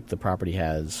Bonnet Creek, the property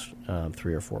has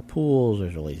 3 or 4 pools,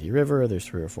 there's a lazy river, there's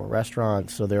 3 or 4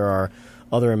 restaurants, so there are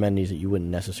other amenities that you wouldn't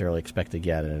necessarily expect to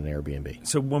get in an Airbnb.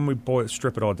 So when we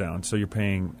strip it all down, so you're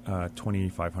paying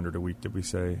 $2,500 a week, did we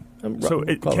say? And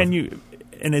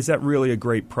is that really a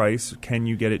great price? Can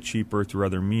you get it cheaper through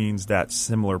other means, that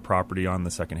similar property on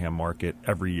the secondhand market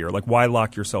every year? Like, why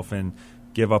lock yourself in,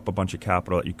 give up a bunch of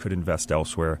capital that you could invest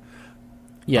elsewhere?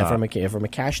 Yeah, from a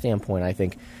cash standpoint, I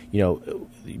think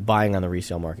buying on the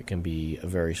resale market can be a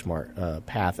very smart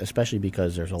path, especially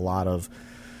because there's a lot of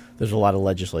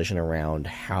legislation around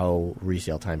how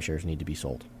resale timeshares need to be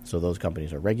sold. So those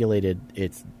companies are regulated.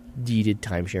 It's deeded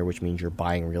timeshare, which means you're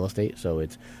buying real estate, so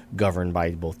it's governed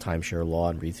by both timeshare law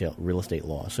and real estate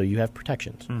law. So you have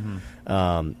protections.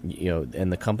 And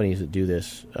the companies that do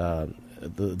this,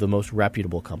 the most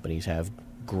reputable companies have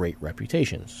great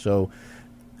reputations. So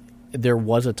there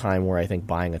was a time where I think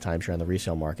buying a timeshare on the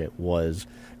resale market was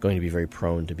going to be very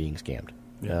prone to being scammed.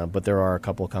 Yeah. But there are a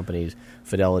couple of companies,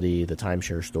 Fidelity, the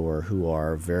timeshare store, who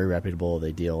are very reputable.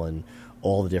 They deal in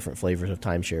all the different flavors of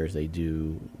timeshares. They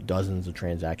do dozens of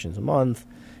transactions a month,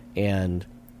 and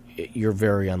you're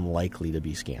very unlikely to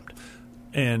be scammed.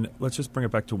 And let's just bring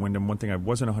it back to Wyndham. One thing I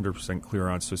wasn't 100% clear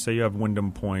on. So say you have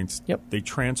Wyndham points. Yep. They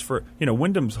transfer.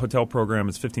 Wyndham's hotel program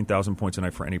is 15,000 points a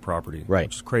night for any property. Right.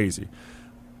 Which is crazy.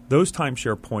 Those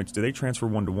timeshare points, do they transfer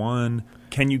one-to-one?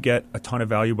 Can you get a ton of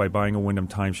value by buying a Wyndham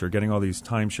timeshare, getting all these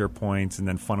timeshare points and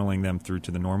then funneling them through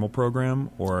to the normal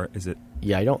program? Or is it?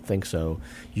 Yeah, I don't think so.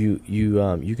 You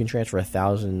can transfer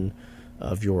 1,000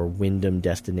 of your Wyndham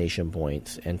destination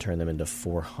points and turn them into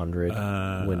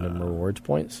 400 Wyndham rewards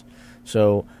points.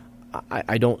 So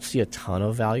I don't see a ton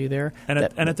of value there. And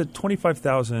at the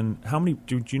 25,000, how many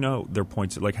do you know their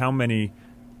points? Like how many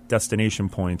destination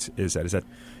points is that? Is that?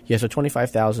 Yeah, so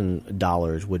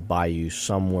 $25,000 would buy you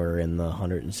somewhere in the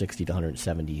 160 to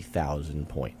 170,000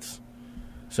 points.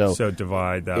 So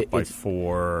divide that by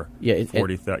 4. Yeah,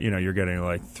 40,000. You're getting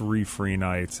like 3 free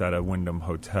nights at a Wyndham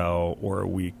hotel or a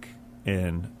week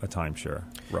in a timeshare,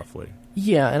 roughly.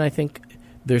 Yeah, and I think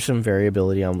there's some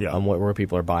variability on where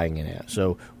people are buying it at.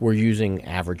 So we're using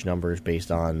average numbers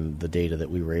based on the data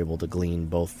that we were able to glean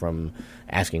both from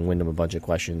asking Wyndham a bunch of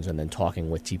questions and then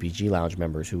talking with TPG Lounge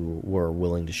members who were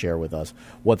willing to share with us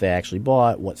what they actually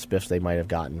bought, what spiffs they might have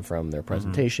gotten from their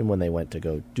presentation when they went to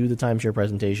go do the timeshare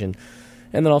presentation,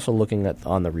 and then also looking at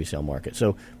on the resale market.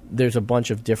 So there's a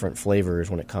bunch of different flavors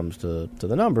when it comes to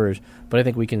the numbers, but I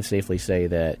think we can safely say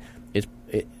that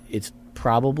it's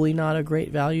probably not a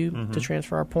great value to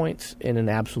transfer our points in an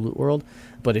absolute world.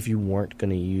 But if you weren't going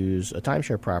to use a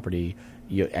timeshare property,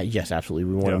 yes, absolutely,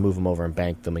 we want to move them over and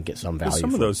bank them and get some value.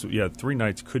 Some of those, 3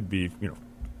 nights could be,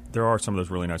 there are some of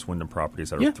those really nice Wyndham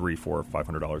properties that are $300, $400,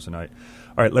 $500 a night.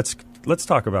 All right, let's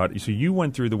talk about. So you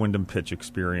went through the Wyndham pitch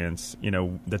experience.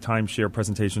 The timeshare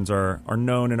presentations are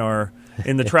known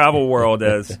in the travel world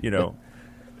as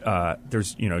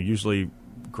there's usually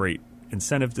great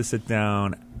incentive to sit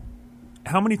down.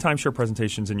 How many timeshare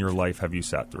presentations in your life have you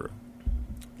sat through?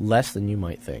 Less than you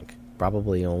might think.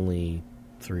 Probably only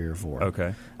 3 or 4.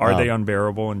 Okay. Are they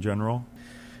unbearable in general?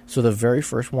 So the very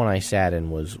first one I sat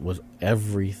in was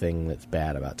everything that's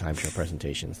bad about timeshare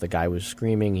presentations. The guy was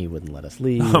screaming; he wouldn't let us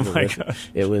leave. Oh my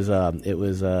gosh! It was.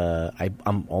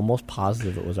 I'm almost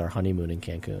positive it was our honeymoon in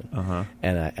Cancun,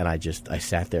 and I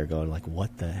sat there going like,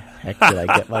 "What the heck did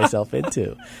I get myself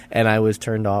into?" And I was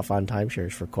turned off on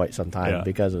timeshares for quite some time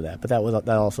because of that. But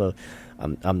that also.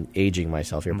 I'm aging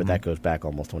myself here, but that goes back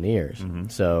almost 20 years.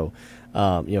 So,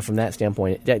 from that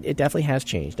standpoint, it definitely has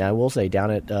changed. Now, I will say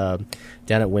down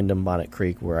at Wyndham Bonnet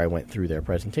Creek, where I went through their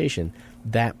presentation,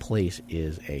 that place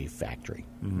is a factory.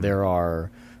 There are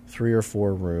 3 or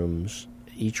 4 rooms.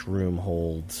 Each room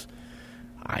holds,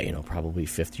 probably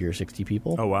 50 or 60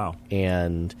 people. Oh, wow.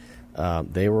 And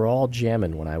they were all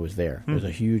jamming when I was there. There's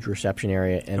a huge reception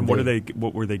area. And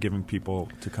what were they giving people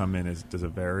to come in? Does it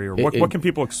vary? Or what can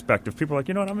people expect? If people are like,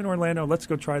 I'm in Orlando, let's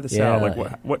go try this out.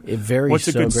 Like it varies. What's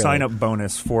a good greatly. sign-up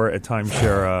bonus for a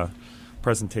timeshare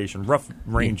presentation? Rough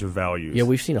range of values. Yeah,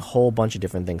 we've seen a whole bunch of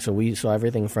different things. So we saw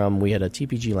everything from, we had a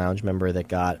TPG Lounge member that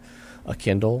got a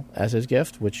Kindle as his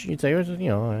gift, which you'd say was,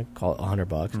 I call it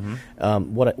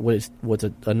 $100. What's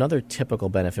another typical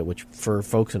benefit, which for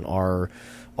folks in our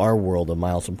world of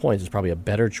miles and points is probably a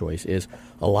better choice, is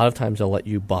a lot of times they'll let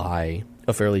you buy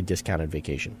a fairly discounted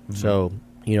vacation. So,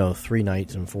 3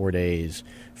 nights and 4 days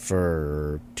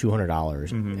for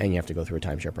 $200, and you have to go through a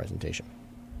timeshare presentation.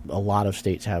 A lot of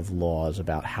states have laws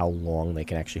about how long they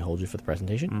can actually hold you for the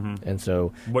presentation, and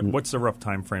so what's the rough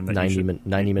time frame? That 90 minutes.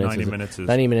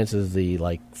 90 minutes is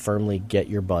the firmly get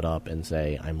your butt up and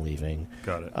say I'm leaving.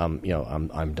 Got it.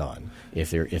 I'm done.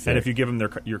 If you give them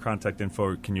your contact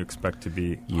info, can you expect to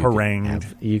be harangued?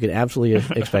 You can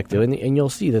absolutely expect to, and you'll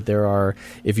see that there are.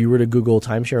 If you were to Google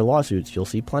timeshare lawsuits, you'll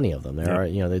see plenty of them.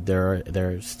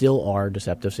 There still are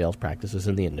deceptive sales practices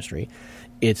in the industry.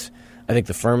 I think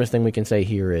the firmest thing we can say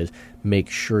here is make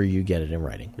sure you get it in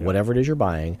writing. Yep. Whatever it is you're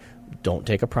buying, don't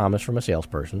take a promise from a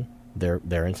salesperson. They're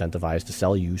incentivized to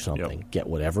sell you something. Yep. Get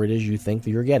whatever it is you think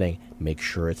that you're getting. Make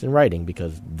sure it's in writing,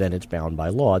 because then it's bound by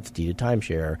law. It's deeded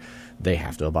timeshare. They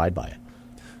have to abide by it.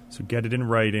 So get it in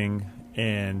writing.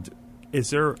 And is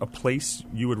there a place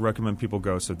you would recommend people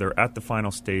go? So they're at the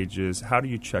final stages. How do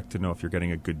you check to know if you're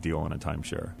getting a good deal on a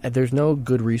timeshare? There's no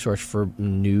good resource for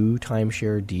new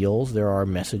timeshare deals. There are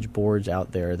message boards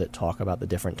out there that talk about the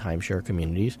different timeshare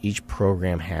communities. Each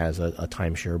program has a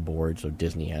timeshare board. So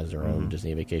Disney has their own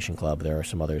Disney Vacation Club. There are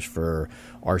some others for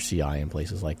RCI and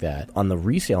places like that. On the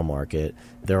resale market,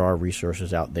 there are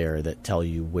resources out there that tell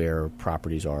you where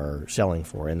properties are selling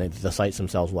for. And the sites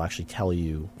themselves will actually tell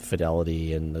you,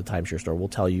 Fidelity and the timeshare store will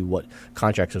tell you what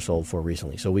contracts have sold for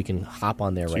recently. So we can hop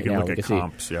on there so right you can now. Look at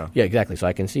comps, yeah, exactly. So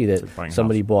I can see that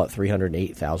somebody bought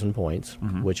 308,000 points,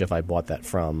 Mm-hmm. which if I bought that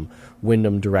from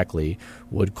Wyndham directly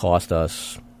would cost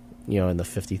us, in the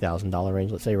 $50,000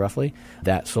 range, let's say roughly.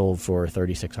 That sold for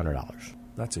 $3,600.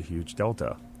 That's a huge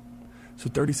delta. So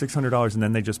 $3,600, and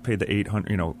then they just pay the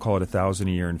 $800. Call it $1,000 a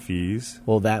year in fees.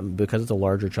 Well, because it's a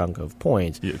larger chunk of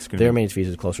points, their maintenance fees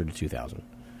is closer to $2,000.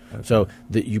 Okay. So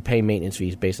you pay maintenance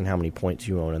fees based on how many points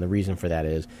you own, and the reason for that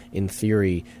is, in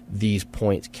theory, these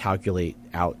points calculate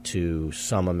out to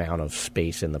some amount of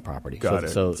space in the property. Got it.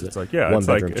 So it's like, one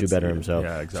bedroom, 2 bedrooms. So,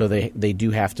 exactly. So they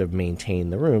do have to maintain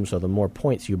the room. So the more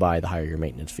points you buy, the higher your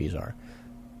maintenance fees are.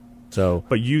 So,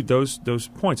 but those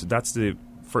points, that's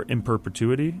for in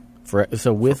perpetuity.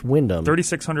 So with Wyndham,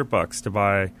 $3,600 to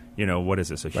buy, what is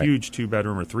this? A huge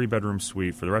 2-bedroom or 3-bedroom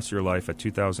suite for the rest of your life at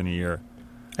 $2,000 a year.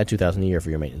 At $2,000 a year for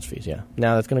your maintenance fees, yeah.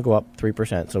 Now that's going to go up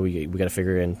 3%, so we got to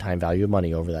figure in time value of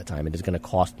money over that time. It is going to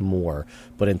cost more,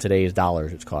 but in today's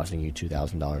dollars, it's costing you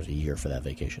 $2,000 a year for that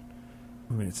vacation.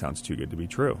 I mean, it sounds too good to be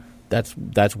true. That's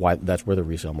where the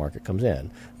resale market comes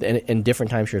in, and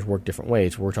different timeshares work different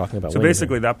ways. We're talking about so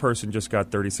basically that person just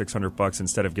got $3,600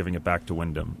 instead of giving it back to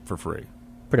Wyndham for free.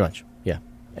 Pretty much, yeah.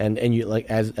 And you, like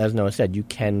as Noah said, you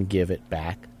can give it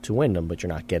back to Wyndham, but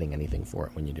you're not getting anything for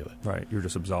it when you do it. Right. You're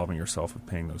just absolving yourself of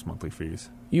paying those monthly fees.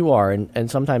 You are, and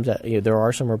sometimes there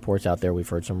are some reports out there. We've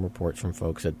heard some reports from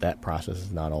folks that process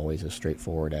is not always as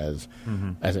straightforward as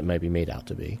it might be made out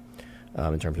to be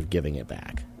in terms of giving it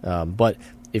back. But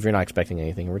if you're not expecting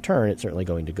anything in return, it's certainly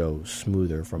going to go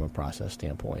smoother from a process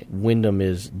standpoint. Wyndham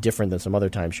is different than some other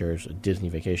timeshares. Disney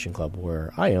Vacation Club,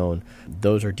 where I own,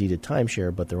 those are deeded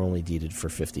timeshare, but they're only deeded for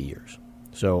 50 years.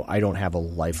 So I don't have a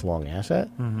lifelong asset,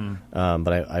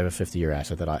 but I have a 50-year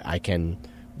asset that I can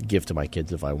give to my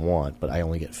kids if I want, but I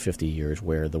only get 50 years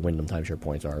where the Wyndham timeshare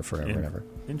points are forever and ever.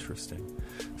 Interesting.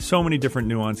 So many different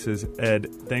nuances. Ed,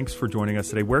 thanks for joining us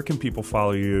today. Where can people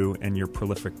follow you and your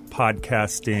prolific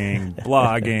podcasting,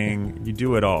 blogging? You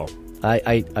do it all.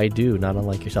 I do, not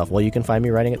unlike yourself. Well, you can find me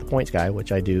writing at The Points Guy,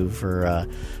 which I do for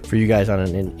you guys on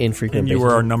an infrequent basis. And you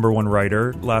were our number one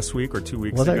writer last week or 2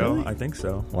 weeks ago. Really? I think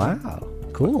so. Wow.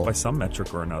 Cool. By some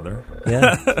metric or another.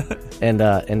 Yeah.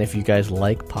 And if you guys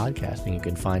like podcasting, you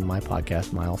can find my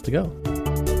podcast, Miles to Go.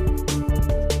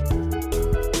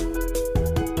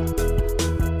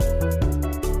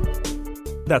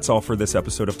 That's all for this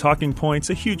episode of Talking Points.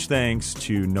 A huge thanks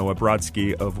to Noah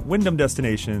Brodsky of Wyndham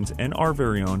Destinations and our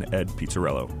very own Ed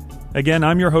Pizzarello. Again,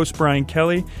 I'm your host, Brian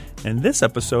Kelly, and this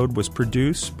episode was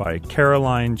produced by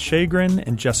Caroline Chagrin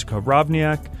and Jessica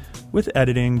Rovniak, with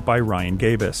editing by Ryan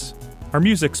Gabus. Our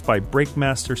music's by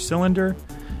Breakmaster Cylinder,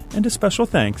 and a special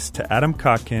thanks to Adam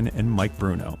Kotkin and Mike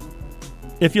Bruno.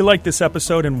 If you like this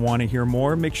episode and want to hear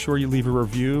more, make sure you leave a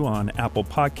review on Apple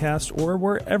Podcasts or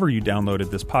wherever you downloaded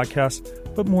this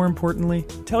podcast. But more importantly,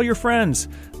 tell your friends.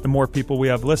 The more people we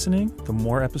have listening, the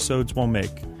more episodes we'll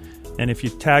make. And if you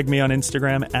tag me on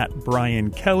Instagram at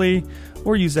Brian Kelly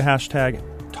or use the hashtag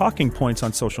Talking Points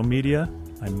on social media,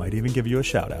 I might even give you a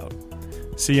shout out.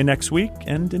 See you next week,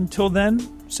 and until then,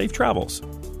 safe travels.